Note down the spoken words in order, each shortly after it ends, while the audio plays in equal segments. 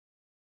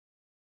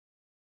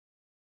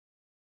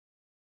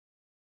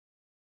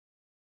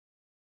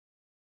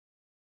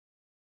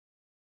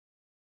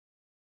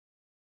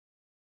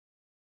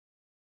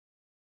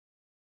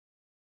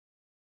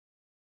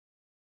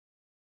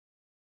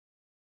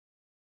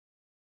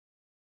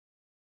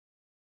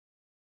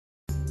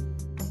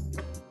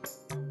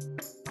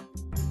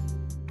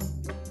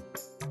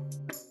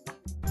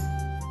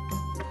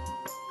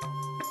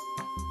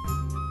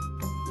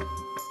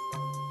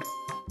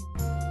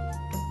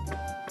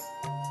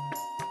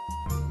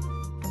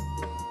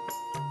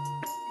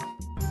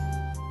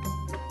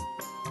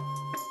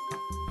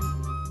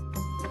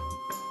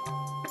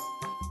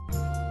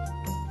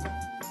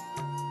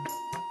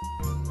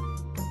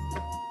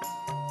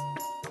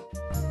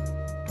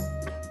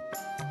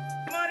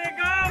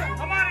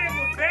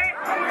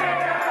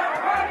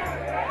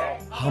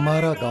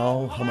हमारा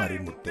गांव हमारे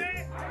मुद्दे,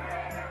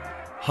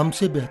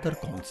 हमसे बेहतर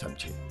कौन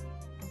समझे।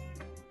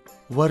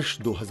 वर्ष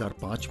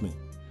 2005 में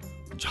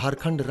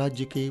झारखंड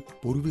राज्य के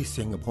पूर्वी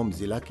सिंहभूम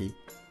जिला के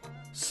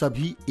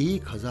सभी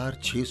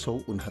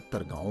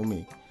 1669 गांवों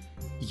में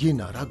ये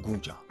नारा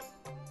गूंजा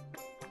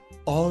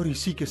और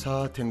इसी के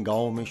साथ इन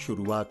गांवों में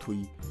शुरुआत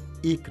हुई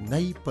एक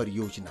नई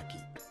परियोजना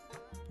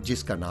की,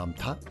 जिसका नाम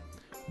था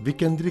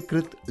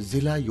विकेंद्रीकृत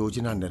जिला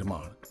योजना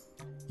निर्माण।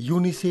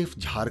 यूनिसेफ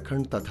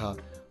झारखंड तथा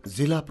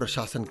जिला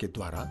प्रशासन के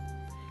द्वारा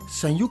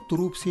संयुक्त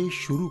रूप से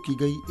शुरू की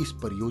गई इस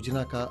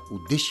परियोजना का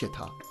उद्देश्य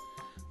था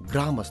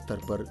ग्राम स्तर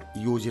पर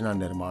योजना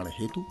निर्माण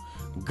हेतु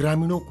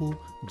ग्रामीणों को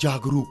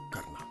जागरूक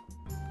करना,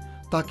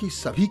 ताकि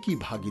सभी की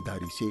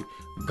भागीदारी से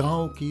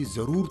गांव की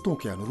जरूरतों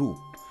के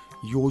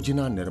अनुरूप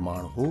योजना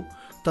निर्माण हो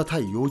तथा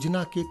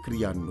योजना के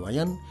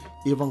क्रियान्वयन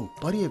एवं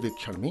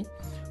पर्यवेक्षण में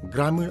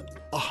ग्रामीण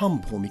अहम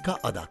भूमिका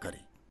अदा करें।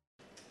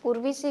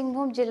 पूर्वी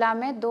सिंहभूम जिला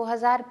में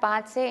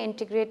 2005 से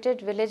इंटीग्रेटेड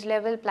विलेज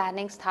लेवल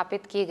प्लानिंग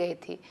स्थापित की गई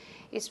थी।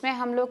 इसमें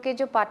हम लोग के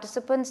जो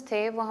पार्टिसिपेंट्स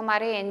थे वो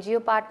हमारे एनजीओ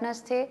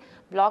पार्टनर्स थे,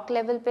 ब्लॉक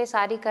लेवल पे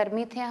सारी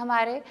कर्मी थे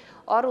हमारे,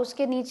 और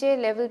उसके नीचे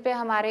लेवल पे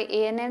हमारे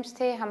एएनएम्स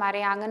थे,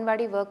 हमारे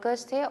आंगनवाड़ी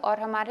वर्कर्स थे और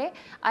हमारे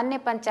अन्य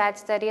पंचायत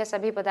स्तरीय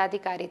सभी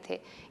पदाधिकारी थे।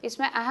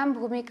 इसमें अहम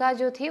भूमिका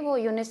जो थी वो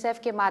यूनिसेफ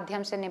के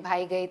माध्यम से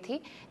निभाई गई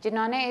थी,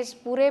 जिन्होंने इस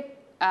पूरे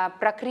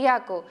प्रक्रिया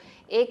को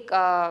एक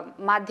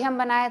माध्यम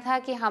बनाया था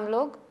कि हम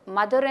लोग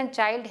mother and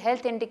child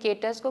health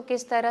indicators को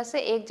किस तरह से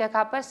एक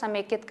जगह पर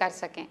समेकित कर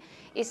सकें।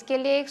 इसके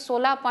लिए एक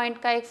 16 पॉइंट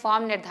का एक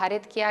फॉर्म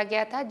निर्धारित किया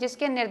गया था,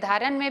 जिसके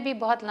निर्धारण में भी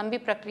बहुत लंबी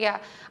प्रक्रिया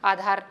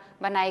आधार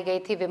बनाई गई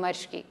थी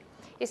विमर्श की।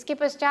 इसके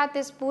पश्चात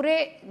इस पूरे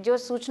जो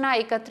सूचना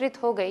एकत्रित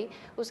हो गई,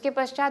 उसके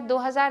पश्चात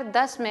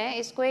 2010 में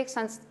इसको एक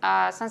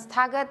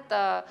संस्थागत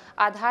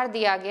आधार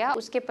दिया गया।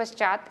 उसके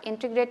पश्चात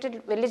integrated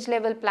village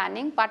level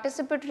planning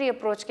participatory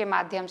approach के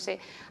माध्यम से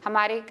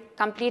हमारे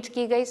कंप्लीट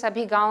की गई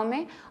सभी गाँव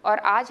में, और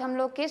आज हम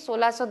लोग के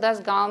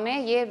 1610 गाँव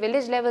में ये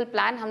विलेज लेवल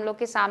प्लान हम लोग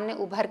के सामने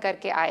उभर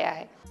करके आया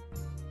है।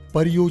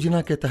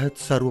 परियोजना के तहत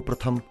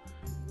सर्वप्रथम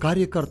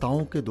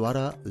कार्यकर्ताओं के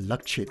द्वारा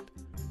लक्षित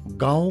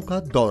गांवों का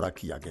दौरा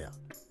किया गया।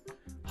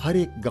 हर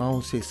एक गांव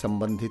से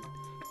संबंधित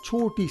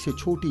छोटी से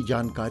छोटी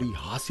जानकारी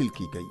हासिल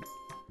की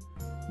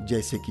गई,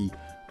 जैसे कि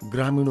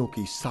ग्रामीणों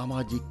की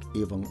सामाजिक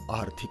एवं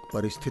आर्थिक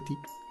परिस्थिति,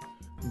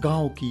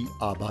 गांव की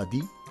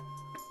आबादी,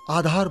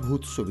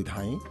 आधारभूत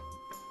सुविधाएं,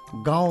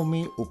 गांव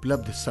में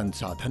उपलब्ध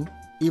संसाधन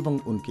एवं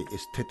उनकी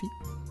स्थिति,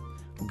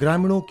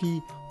 ग्रामीणों की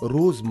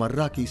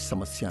रोजमर्रा की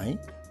समस्याएं,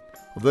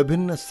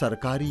 विभिन्न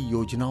सरकारी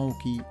योजनाओं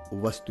की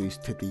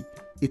वस्तुस्थिति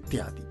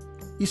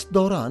इत्यादि। इस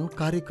दौरान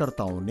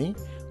कार्यकर्ताओं ने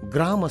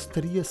ग्राम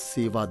स्तरीय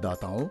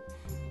सेवादाताओं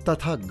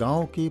तथा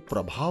गांव के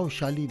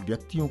प्रभावशाली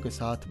व्यक्तियों के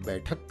साथ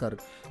बैठक कर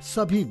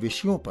सभी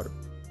विषयों पर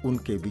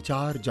उनके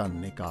विचार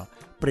जानने का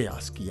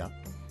प्रयास किया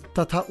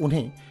तथा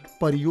उन्हें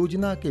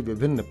परियोजना के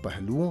विभिन्न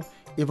पहलुओं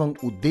एवं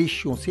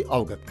उद्देश्यों से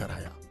अवगत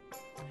कराया,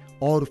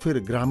 और फिर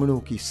ग्रामीणों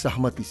की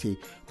सहमति से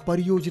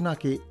परियोजना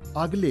के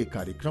अगले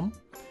कार्यक्रम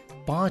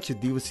 5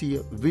 दिवसीय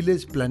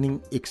विलेज प्लानिंग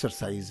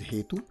एक्सरसाइज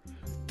हेतु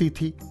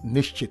तिथि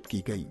निश्चित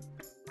की गई।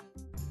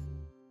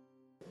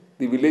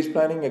 The village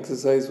planning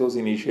exercise was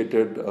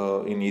initiated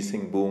in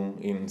Singhbhum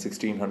in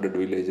 1600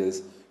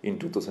 villages in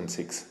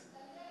 2006.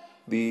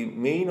 The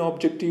main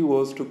objective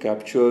was to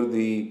capture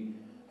the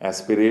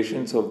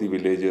aspirations of the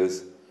villagers,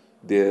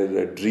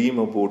 their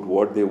dream about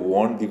what they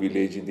want the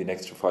village in the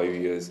next 5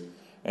 years,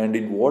 and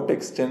in what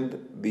extent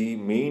the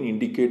main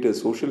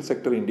indicators, social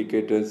sector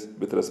indicators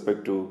with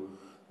respect to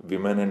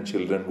women and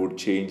children would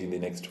change in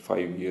the next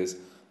 5 years.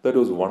 That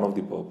was one of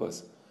the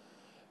purpose.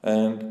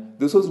 And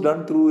this was done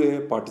through a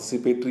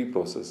participatory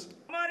process.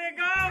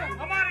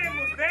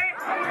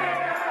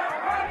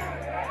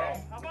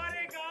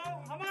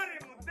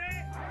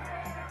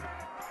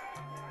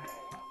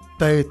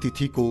 तय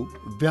तिथि को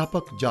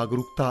व्यापक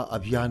जागरूकता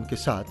अभियान के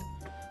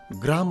साथ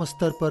ग्राम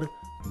स्तर पर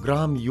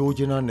ग्राम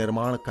योजना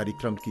निर्माण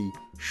कार्यक्रम की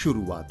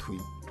शुरुआत हुई,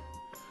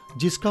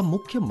 जिसका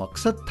मुख्य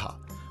मकसद था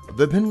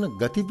विभिन्न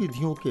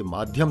गतिविधियों के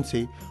माध्यम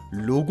से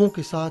लोगों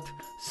के साथ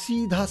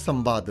सीधा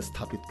संवाद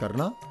स्थापित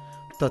करना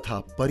तथा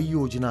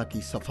परियोजना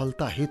की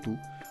सफलता हेतु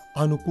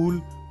अनुकूल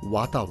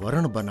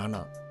वातावरण बनाना।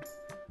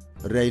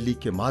 रैली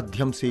के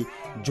माध्यम से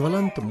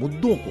ज्वलंत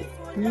मुद्दों को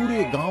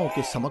पूरे गांव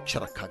के समक्ष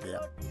रखा गया।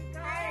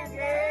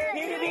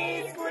 फिर भी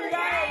स्कूल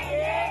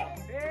जाएंगे,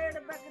 भेड़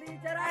बकरी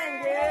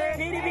चराएंगे,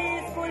 फिर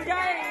भी स्कूल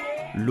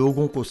जाएंगे।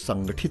 लोगों को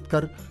संगठित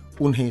कर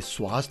उन्हें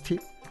स्वास्थ्य,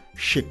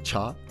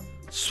 शिक्षा,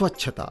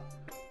 स्वच्छता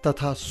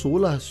तथा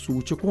 16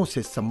 सूचकों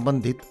से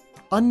संबंधित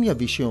अन्य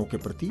विषयों के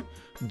प्रति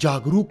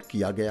जागरूक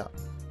किया गया।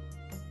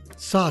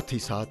 साथ ही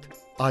साथ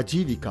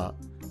आजीविका,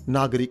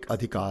 नागरिक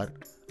अधिकार,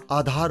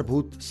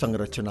 आधारभूत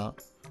संरचना,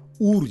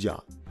 ऊर्जा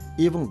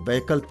एवं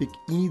वैकल्पिक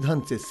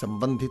ईंधन से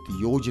संबंधित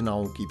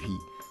योजनाओं की भी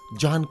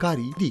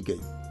जानकारी दी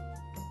गई।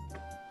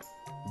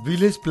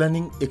 विलेज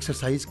प्लानिंग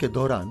एक्सरसाइज के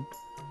दौरान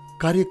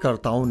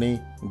कार्यकर्ताओं ने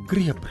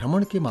गृह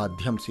भ्रमण के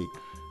माध्यम से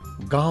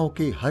गांव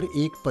के हर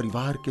एक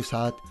परिवार के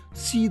साथ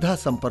सीधा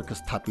संपर्क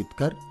स्थापित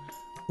कर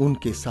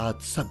उनके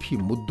साथ सभी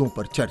मुद्दों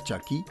पर चर्चा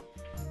की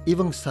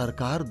एवं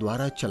सरकार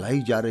द्वारा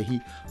चलाई जा रही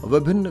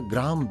विभिन्न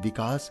ग्राम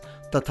विकास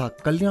तथा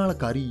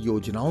कल्याणकारी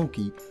योजनाओं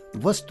की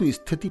वस्तु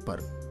स्थिति पर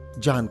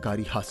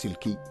जानकारी हासिल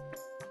की।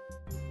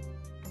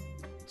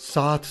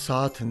 साथ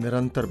साथ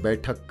निरंतर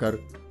बैठक कर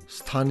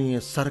स्थानीय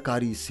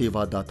सरकारी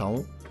सेवादाताओं,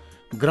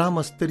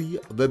 ग्राम स्तरीय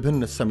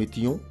विभिन्न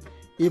समितियों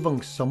एवं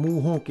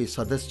समूहों के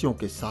सदस्यों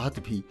के साथ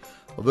भी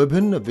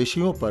विभिन्न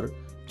विषयों पर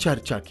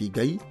चर्चा की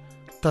गई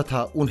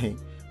तथा उन्हें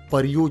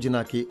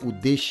परियोजना के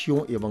उद्देश्यों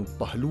एवं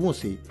पहलुओं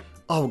से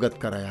अवगत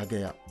कराया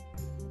गया।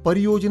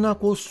 परियोजना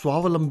को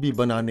स्वावलंबी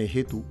बनाने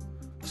हेतु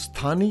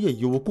स्थानीय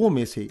युवकों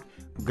में से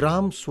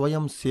ग्राम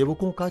स्वयं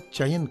सेवकों का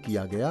चयन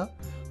किया गया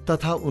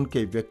तथा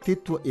उनके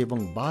व्यक्तित्व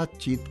एवं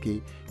बातचीत के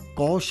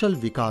कौशल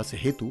विकास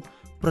हेतु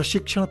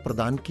प्रशिक्षण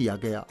प्रदान किया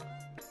गया।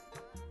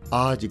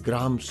 आज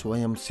ग्राम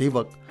स्वयं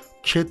सेवक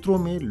क्षेत्रों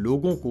में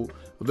लोगों को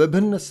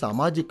विभिन्न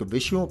सामाजिक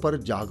विषयों पर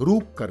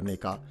जागरूक करने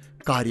का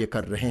कार्य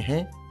कर रहे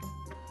हैं।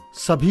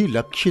 सभी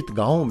लक्षित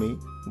गांवों में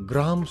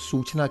ग्राम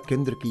सूचना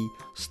केंद्र की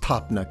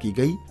स्थापना की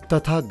गई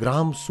तथा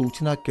ग्राम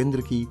सूचना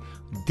केंद्र की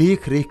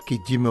देखरेख की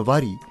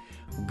जिम्मेवारी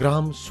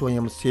ग्राम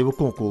स्वयं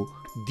सेवकों को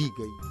दी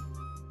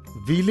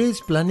गई।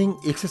 विलेज प्लानिंग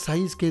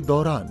एक्सरसाइज के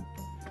दौरान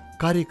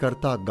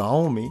कार्यकर्ता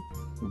गांवों में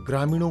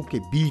ग्रामीणों के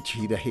बीच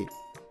ही रहे।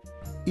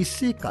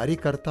 इससे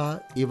कार्यकर्ता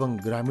एवं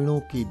ग्रामीणों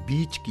के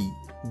बीच की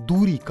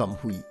दूरी कम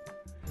हुई।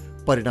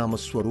 परिणाम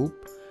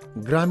स्वरूप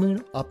ग्रामीण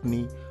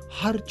अपनी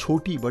हर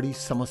छोटी बड़ी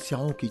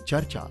समस्याओं की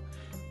चर्चा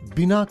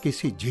बिना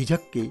किसी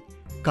झिझक के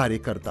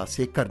कार्यकर्ता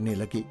से करने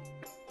लगे।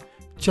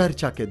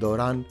 चर्चा के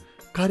दौरान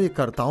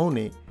कार्यकर्ताओं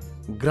ने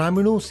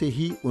ग्रामीणों से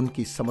ही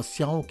उनकी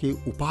समस्याओं के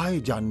उपाय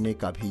जानने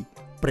का भी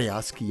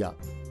प्रयास किया।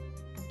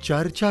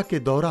 चर्चा के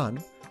दौरान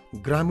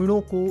ग्रामीणों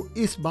को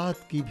इस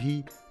बात की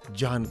भी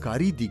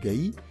जानकारी दी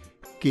गई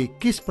कि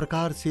किस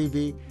प्रकार से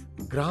वे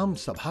ग्राम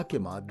सभा के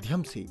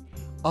माध्यम से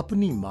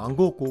अपनी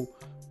मांगों को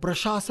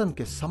प्रशासन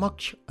के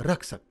समक्ष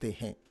रख सकते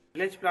हैं।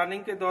 विलेज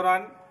प्लानिंग के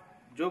दौरान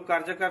जो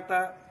कार्यकर्ता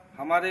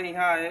हमारे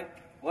यहाँ आए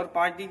और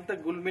 5 दिन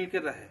तक घुल मिल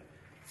कर रहे,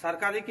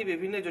 सरकारी की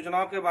विभिन्न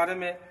योजनाओं के बारे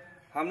में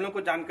हम लोग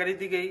को जानकारी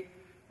दी गई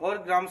और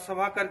ग्राम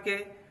सभा करके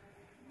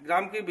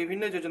ग्राम की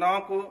विभिन्न योजनाओं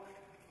को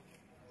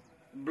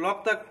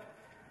ब्लॉक तक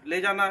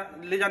ले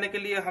जाने के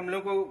लिए हम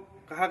लोग को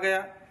कहा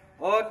गया।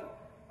 और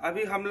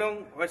अभी हम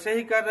लोग वैसे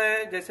ही कर रहे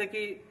हैं जैसे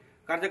कि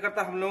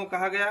कार्यकर्ता हम लोगों को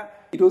कहा गया।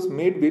 It was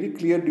made very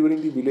clear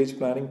during the village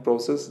planning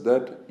process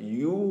that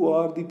you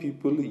are the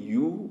people,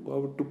 you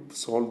have to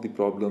solve the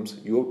problems,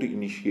 you have to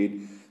initiate,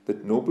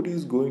 that nobody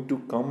is going to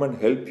come and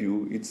help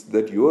you. It's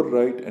that you're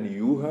right and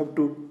you have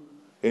to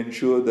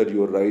ensure that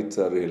your rights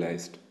are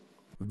realized.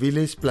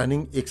 Village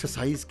planning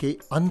exercise के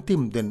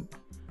अंतिम दिन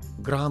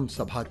ग्राम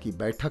सभा की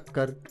बैठक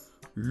कर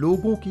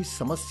लोगों की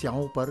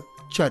समस्याओं पर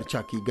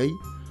चर्चा की गई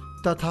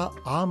तथा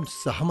आम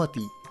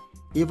सहमति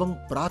एवं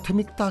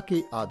प्राथमिकता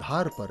के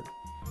आधार पर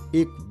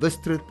एक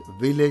विस्तृत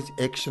विलेज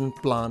एक्शन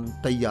प्लान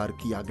तैयार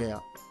किया गया।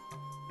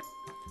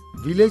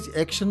 विलेज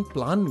एक्शन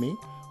प्लान में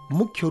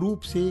मुख्य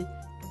रूप से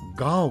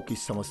गांव की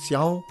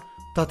समस्याओं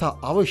तथा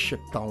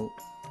आवश्यकताओं,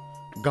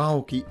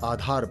 गांव की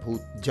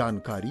आधारभूत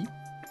जानकारी,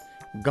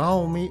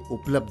 गांव में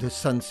उपलब्ध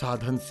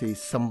संसाधन से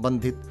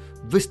संबंधित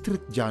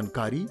विस्तृत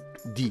जानकारी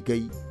दी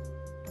गई।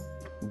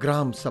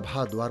 ग्राम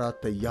सभा द्वारा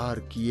तैयार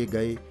किए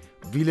गए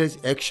विलेज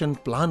एक्शन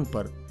प्लान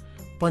पर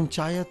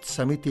पंचायत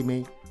समिति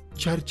में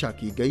चर्चा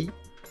की गई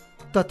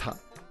तथा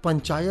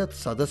पंचायत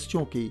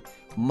सदस्यों के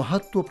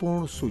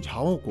महत्वपूर्ण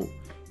सुझावों को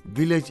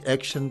विलेज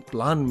एक्शन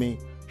प्लान में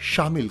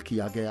शामिल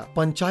किया गया।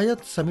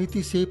 पंचायत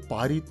समिति से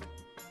पारित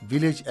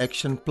विलेज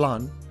एक्शन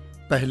प्लान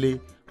पहले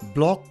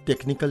ब्लॉक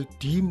टेक्निकल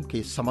टीम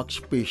के समक्ष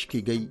पेश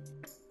की गई।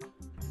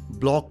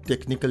 ब्लॉक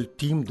टेक्निकल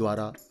टीम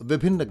द्वारा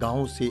विभिन्न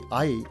गांवों से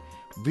आए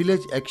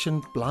विलेज एक्शन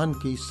प्लान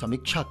की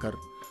समीक्षा कर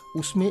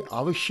उसमें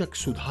आवश्यक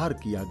सुधार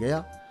किया गया।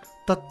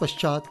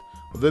 तत्पश्चात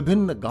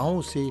विभिन्न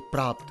गांवों से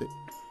प्राप्त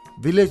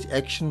विलेज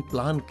एक्शन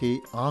प्लान के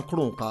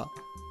आंकड़ों का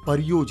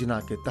परियोजना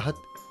के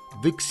तहत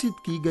विकसित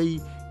की गई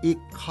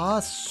एक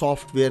खास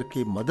सॉफ्टवेयर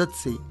के मदद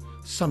से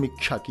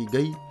समीक्षा की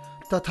गई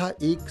तथा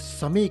एक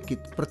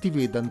समेकित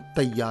प्रतिवेदन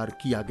तैयार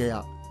किया गया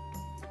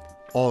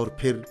और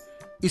फिर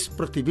इस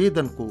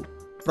प्रतिवेदन को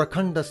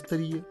प्रखंड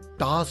स्तरीय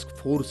टास्क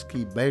फोर्स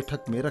की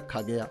बैठक में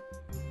रखा गया।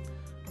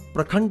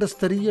 प्रखंड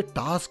स्तरीय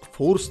टास्क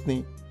फोर्स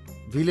ने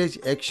विलेज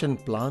एक्शन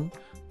प्लान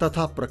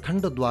तथा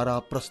प्रखंड द्वारा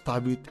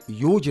प्रस्तावित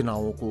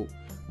योजनाओं को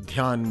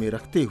ध्यान में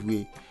रखते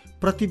हुए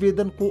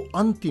प्रतिवेदन को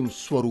अंतिम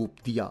स्वरूप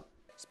दिया।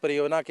 इस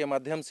परियोजना के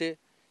माध्यम से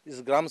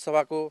इस ग्राम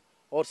सभा को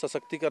और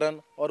सशक्तिकरण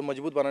और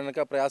मजबूत बनाने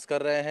का प्रयास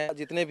कर रहे हैं।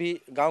 जितने भी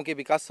गांव के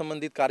विकास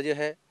संबंधित कार्य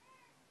है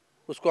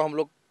उसको हम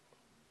लोग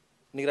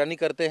निगरानी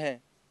करते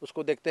हैं,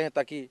 उसको देखते हैं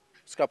ताकि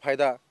उसका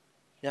फायदा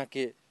यहाँ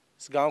के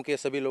इस गांव के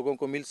सभी लोगों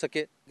को मिल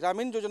सके।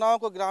 ग्रामीण योजनाओं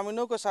को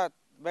ग्रामीणों के साथ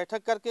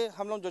बैठक करके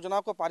हम लोग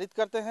योजनाओं को पारित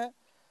करते हैं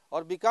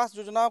और विकास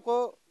योजनाओं को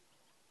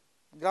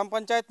ग्राम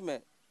पंचायत में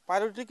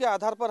प्रायोरिटी के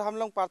आधार पर हम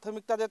लोग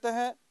प्राथमिकता देते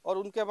हैं और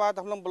उनके बाद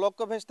हम लोग ब्लॉक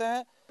को भेजते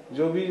हैं।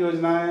 जो भी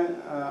योजनाएं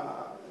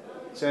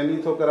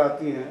चयनित होकर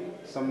आती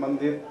हैं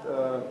संबंधित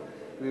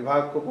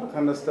विभाग को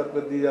प्रखंड स्तर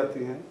पर दी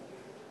जाती हैं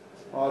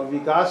और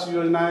विकास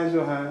योजनाएं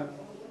जो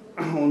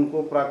हैं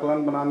उनको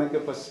प्राक्कलन बनाने के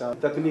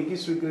पश्चात तकनीकी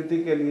स्वीकृति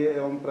के लिए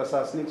एवं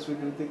प्रशासनिक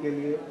स्वीकृति के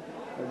लिए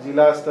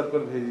जिला स्तर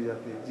पर भेजी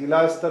जाती है।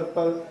 जिला स्तर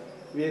पर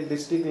ये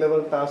डिस्ट्रिक्ट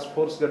लेवल टास्क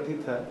फोर्स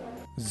गठित है।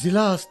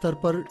 जिला स्तर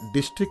पर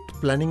district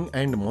planning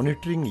and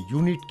monitoring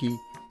unit की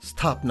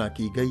स्थापना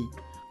की गई।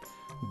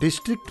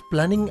 District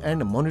planning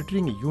and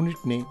monitoring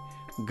unit ने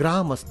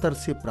ग्राम स्तर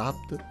से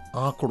प्राप्त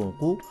आंकड़ों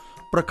को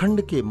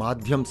प्रखंड के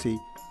माध्यम से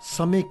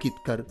समेकित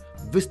कर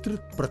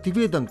विस्तृत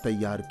प्रतिवेदन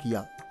तैयार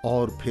किया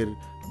और फिर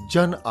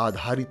जन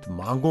आधारित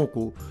मांगों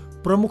को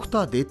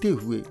प्रमुखता देते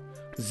हुए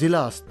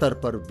जिला स्तर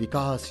पर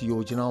विकास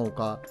योजनाओं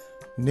का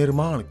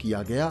निर्माण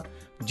किया गया,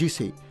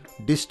 जिसे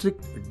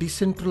डिस्ट्रिक्ट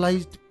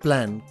डिसेंट्रलाइज्ड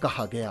प्लान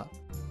कहा गया।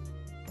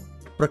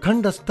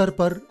 प्रखंड स्तर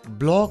पर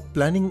block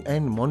planning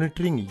and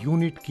monitoring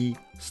unit की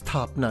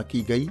स्थापना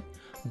की गई,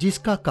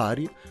 जिसका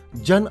कार्य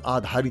जन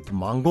आधारित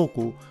मांगों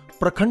को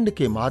प्रखंड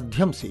के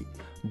माध्यम से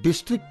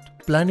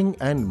district planning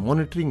and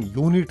monitoring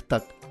unit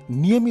तक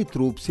नियमित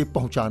रूप से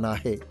पहुंचाना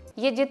है।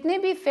 ये जितने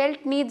भी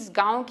फेल्ट नीड्स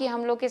गांव की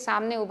हम लोग के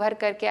सामने उभर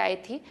करके आई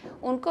थी,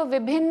 उनको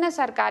विभिन्न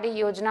सरकारी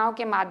योजनाओं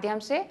के माध्यम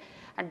से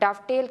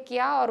डवटेल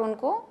किया और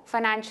उनको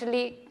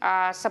फाइनेंशियली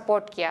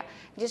सपोर्ट किया,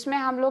 जिसमें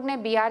हम लोग ने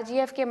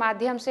BRGF के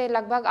माध्यम से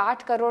लगभग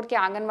 8 करोड़ के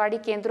आंगनवाड़ी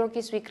केंद्रों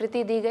की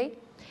स्वीकृति दी गई।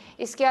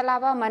 इसके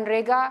अलावा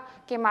मनरेगा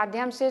के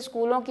माध्यम से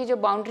स्कूलों की जो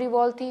बाउंड्री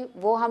वॉल थी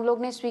वो हम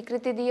लोग ने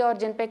स्वीकृति दी और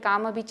जिन पे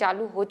काम अभी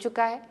चालू हो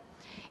चुका है।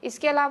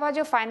 इसके अलावा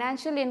जो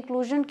फाइनेंशियल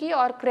इंक्लूजन की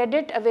और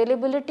क्रेडिट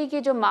अवेलेबिलिटी की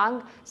जो मांग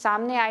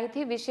सामने आई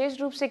थी, विशेष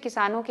रूप से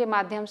किसानों के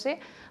माध्यम से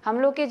हम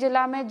लोग के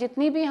जिला में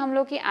जितनी भी हम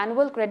लोग की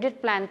एनुअल क्रेडिट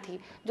प्लान थी,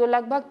 जो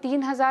लगभग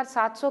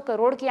 3700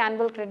 करोड़ की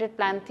एनुअल क्रेडिट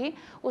प्लान थी,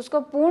 उसको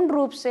पूर्ण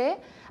रूप से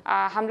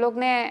हम लोग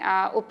ने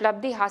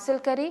उपलब्धि हासिल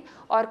करी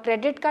और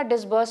क्रेडिट का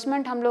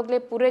डिसबर्समेंट हम लोग ले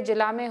पूरे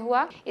जिला में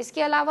हुआ।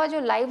 इसके अलावा जो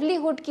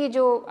लाइवलीहुड की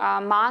जो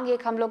मांग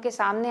एक हम लोग के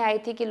सामने आई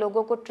थी कि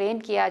लोगों को ट्रेन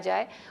किया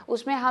जाए,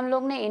 उसमें हम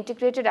लोग ने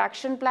इंटीग्रेटेड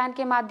एक्शन प्लान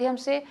के माध्यम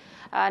से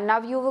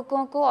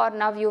नवयुवकों को और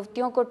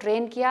नवयुवतियों को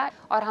ट्रेन किया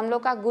और हम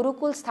लोग का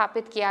गुरुकुल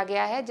स्थापित किया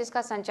गया है,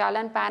 जिसका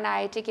संचालन पैन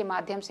IIT के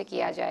माध्यम से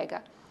किया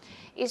जाएगा।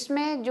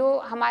 इसमें जो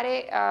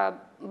हमारे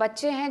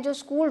बच्चे हैं जो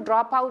स्कूल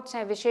ड्रॉप आउट्स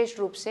हैं, विशेष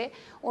रूप से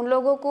उन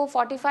लोगों को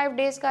 45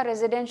 डेज का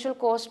रेजिडेंशियल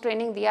कोर्स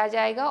ट्रेनिंग दिया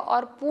जाएगा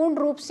और पूर्ण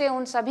रूप से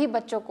उन सभी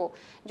बच्चों को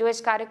जो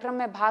इस कार्यक्रम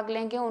में भाग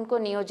लेंगे उनको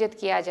नियोजित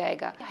किया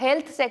जाएगा।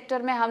 हेल्थ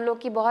सेक्टर में हम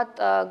लोग की बहुत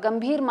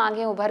गंभीर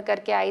मांगें उभर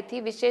करके आई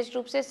थी, विशेष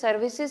रूप से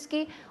सर्विसेज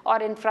की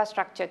और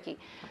इंफ्रास्ट्रक्चर की।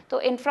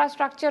 तो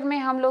इंफ्रास्ट्रक्चर में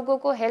हम लोगों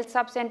को हेल्थ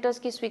सब सेंटर्स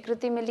की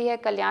स्वीकृति मिली है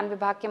कल्याण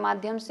विभाग के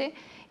माध्यम से,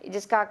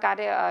 जिसका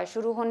कार्य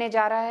शुरू होने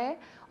जा रहा है।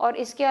 और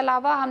इसके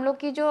अलावा हम लोग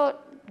की जो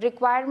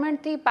रिक्वायरमेंट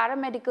थी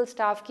पैरामेडिकल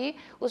स्टाफ की,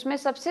 उसमें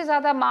सबसे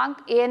ज़्यादा मांग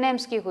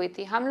ANMs की हुई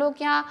थी। हम लोग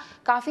यहाँ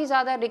काफ़ी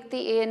ज़्यादा रिक्ति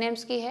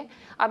ANMs की है।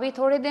 अभी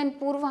थोड़े दिन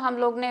पूर्व हम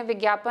लोग ने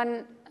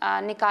विज्ञापन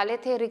निकाले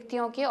थे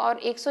रिक्तियों के और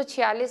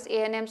 146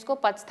 ANMs को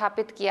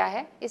पदस्थापित किया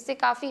है। इससे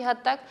काफ़ी हद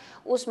तक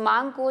उस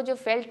मांग को जो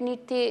फेल्ट नीड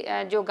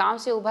थी, जो गांव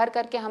से उभर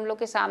करके हम लोग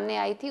के सामने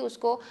आई थी,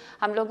 उसको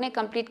हम लोग ने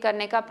कंप्लीट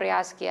करने का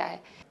प्रयास किया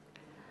है।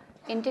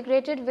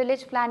 इंटीग्रेटेड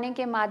विलेज प्लानिंग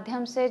के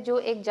माध्यम से जो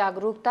एक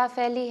जागरूकता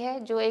फैली है,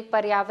 जो एक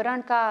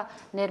पर्यावरण का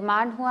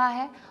निर्माण हुआ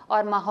है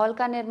और माहौल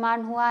का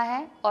निर्माण हुआ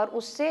है और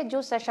उससे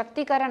जो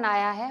सशक्तिकरण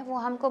आया है वो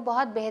हमको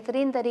बहुत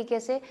बेहतरीन तरीके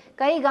से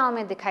कई गांव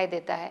में दिखाई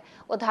देता है।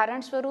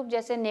 उदाहरण स्वरूप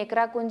जैसे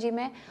नेकरा कुंजी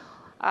में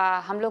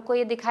हम लोग को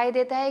ये दिखाई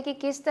देता है कि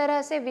किस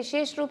तरह से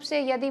विशेष रूप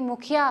से यदि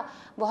मुखिया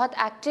बहुत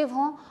एक्टिव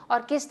हों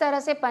और किस तरह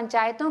से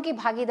पंचायतों की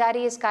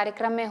भागीदारी इस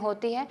कार्यक्रम में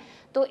होती है,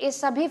 तो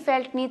इस सभी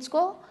फेल्ट नीड्स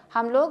को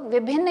हम लोग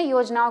विभिन्न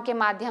योजनाओं के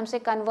माध्यम से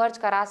कन्वर्ज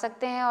करा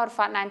सकते हैं और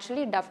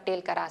फाइनेंशियली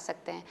डवटेल करा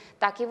सकते हैं,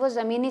 ताकि वो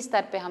जमीनी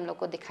स्तर पे हम लोग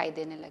को दिखाई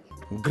देने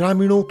लगे।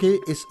 ग्रामीणों के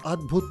इस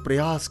अद्भुत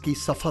प्रयास की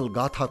सफल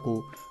गाथा को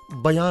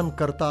बयान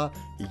करता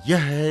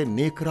यह है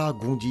नेकरा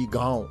गूंजी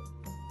गांव।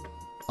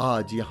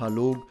 आज यहाँ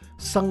लोग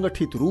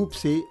संगठित रूप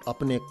से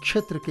अपने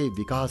क्षेत्र के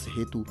विकास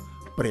हेतु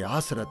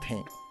प्रयासरत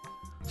हैं।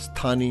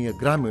 स्थानीय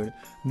ग्रामीण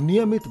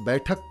नियमित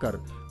बैठक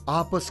कर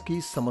आपस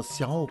की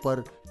समस्याओं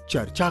पर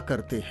चर्चा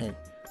करते हैं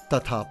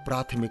तथा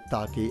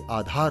प्राथमिकता के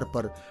आधार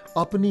पर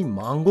अपनी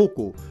मांगों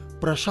को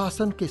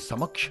प्रशासन के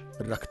समक्ष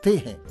रखते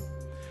हैं।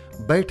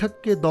 बैठक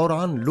के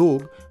दौरान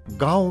लोग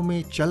गांव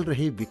में चल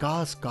रहे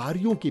विकास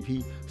कार्यों की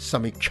भी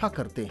समीक्षा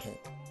करते हैं।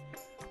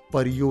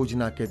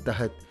 परियोजना के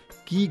तहत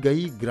की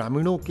गई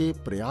ग्रामीणों के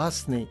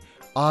प्रयास ने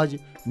आज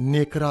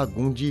नेकरा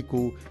गूंजी को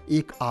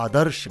एक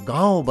आदर्श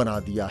गांव बना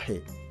दिया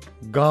है।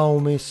 गांव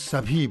में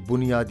सभी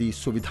बुनियादी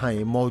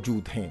सुविधाएं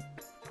मौजूद हैं।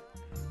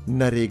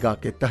 नरेगा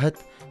के तहत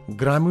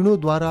ग्रामीणों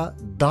द्वारा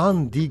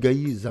दान दी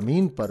गई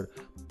जमीन पर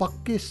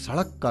पक्के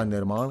सड़क का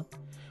निर्माण,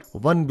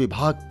 वन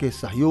विभाग के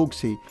सहयोग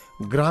से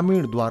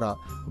ग्रामीण द्वारा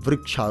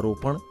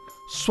वृक्षारोपण,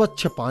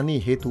 स्वच्छ पानी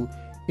हेतु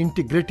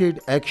इंटीग्रेटेड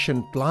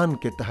एक्शन प्लान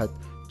के तहत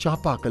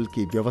चापाकल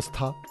की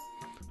व्यवस्था,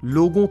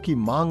 लोगों की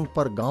मांग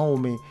पर गांव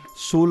में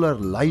सोलर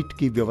लाइट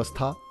की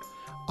व्यवस्था,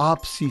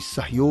 आपसी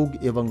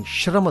सहयोग एवं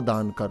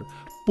श्रमदान कर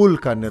पुल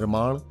का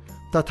निर्माण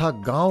तथा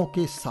गांव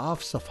के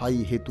साफ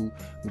सफाई हेतु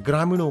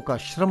ग्रामीणों का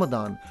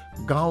श्रमदान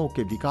गांव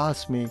के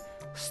विकास में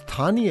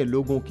स्थानीय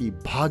लोगों की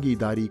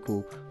भागीदारी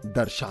को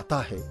दर्शाता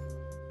है।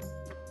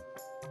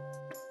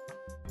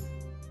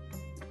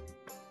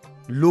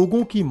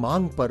 लोगों की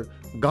मांग पर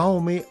गांव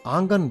में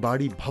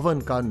आंगनबाड़ी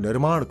भवन का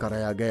निर्माण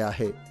कराया गया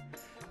है।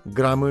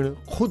 ग्रामीण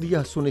खुद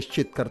यह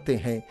सुनिश्चित करते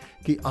हैं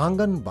कि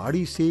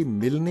आंगनबाड़ी से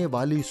मिलने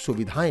वाली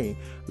सुविधाएं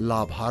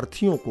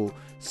लाभार्थियों को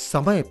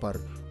समय पर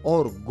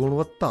और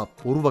गुणवत्ता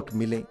पूर्वक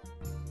मिलें।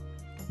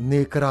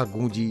 नेकरा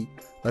गूंजी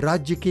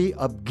राज्य के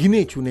अब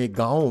गिने चुने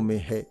गांवों में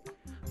है,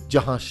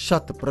 जहां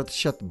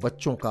 100%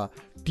 बच्चों का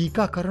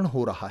टीकाकरण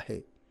हो रहा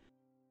है।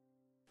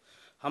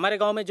 हमारे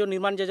गांव में जो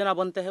निर्माण योजना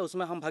बनते हैं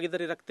उसमें हम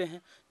भागीदारी रखते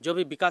हैं, जो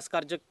भी विकास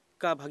कार्य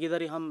का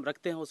भागीदारी हम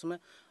रखते हैं उसमें।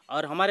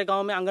 और हमारे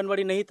गांव में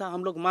आंगनबाड़ी नहीं था,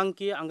 हम लोग मांग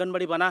किए,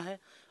 आंगनबाड़ी बना है।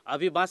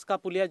 अभी बांस का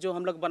पुलिया जो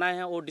हम लोग बनाए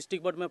हैं वो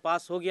डिस्ट्रिक्ट बोर्ड में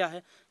पास हो गया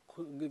है।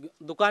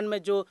 दुकान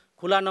में जो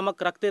खुला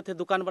नमक रखते थे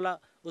दुकान वाला,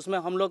 उसमें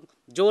हम लोग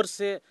जोर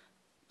से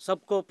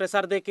सबको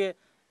प्रेशर दे के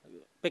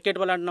पैकेट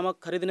वाला नमक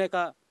खरीदने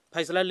का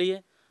फैसला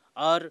लिए।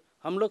 और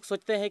हम लोग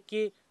सोचते हैं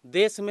कि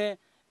देश में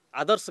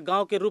आदर्श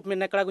गांव के रूप में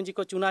नेकड़ागुंजी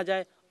को चुना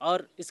जाए,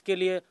 और इसके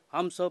लिए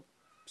हम सब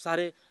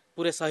सारे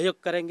पूरे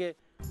सहयोग करेंगे।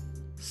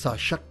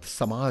 सशक्त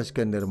समाज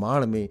के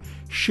निर्माण में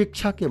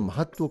शिक्षा के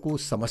महत्व को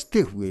समझते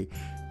हुए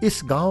इस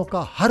गांव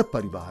का हर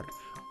परिवार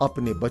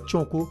अपने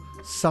बच्चों को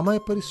समय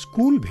पर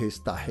स्कूल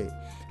भेजता है,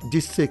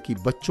 जिससे कि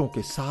बच्चों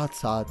के साथ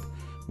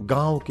साथ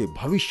गांव के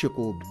भविष्य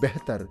को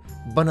बेहतर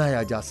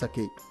बनाया जा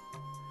सके।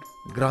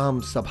 ग्राम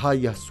सभा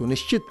यह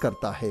सुनिश्चित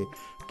करता है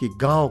कि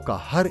गांव का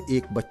हर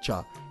एक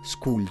बच्चा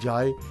स्कूल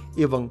जाए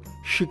एवं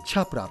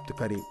शिक्षा प्राप्त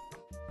करे।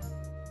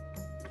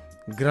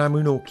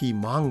 ग्रामीणों की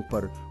मांग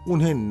पर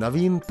उन्हें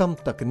नवीनतम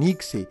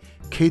तकनीक से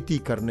खेती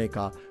करने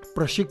का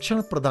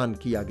प्रशिक्षण प्रदान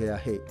किया गया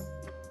है।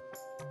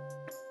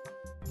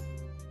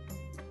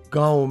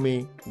 गांव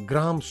में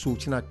ग्राम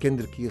सूचना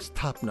केंद्र की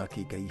स्थापना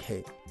की गई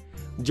है,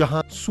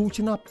 जहां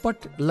सूचना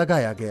पट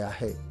लगाया गया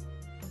है,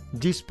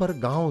 जिस पर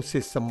गांव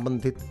से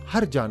संबंधित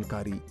हर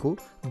जानकारी को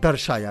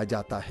दर्शाया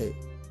जाता है।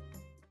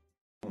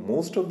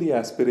 Most of the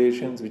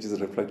aspirations which is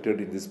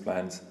reflected in these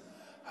plans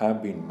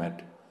have been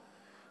met.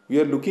 We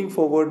are looking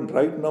forward,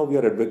 right now we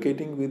are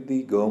advocating with the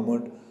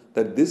government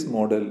that this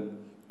model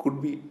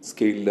could be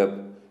scaled up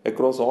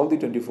across all the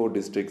 24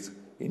 districts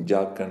in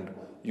Jharkhand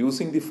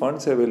using the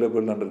funds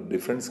available under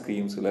different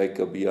schemes like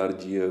a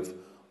BRGF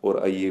or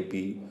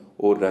IAP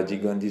or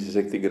Rajiv Gandhi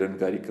Sashaktikiran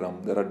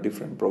Karikram. There are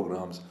different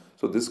programs.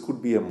 So this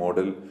could be a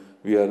model.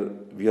 We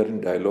are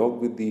in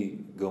dialogue with the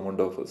government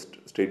of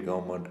state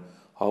government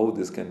how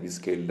this can be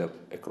scaled up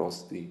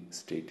across the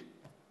state.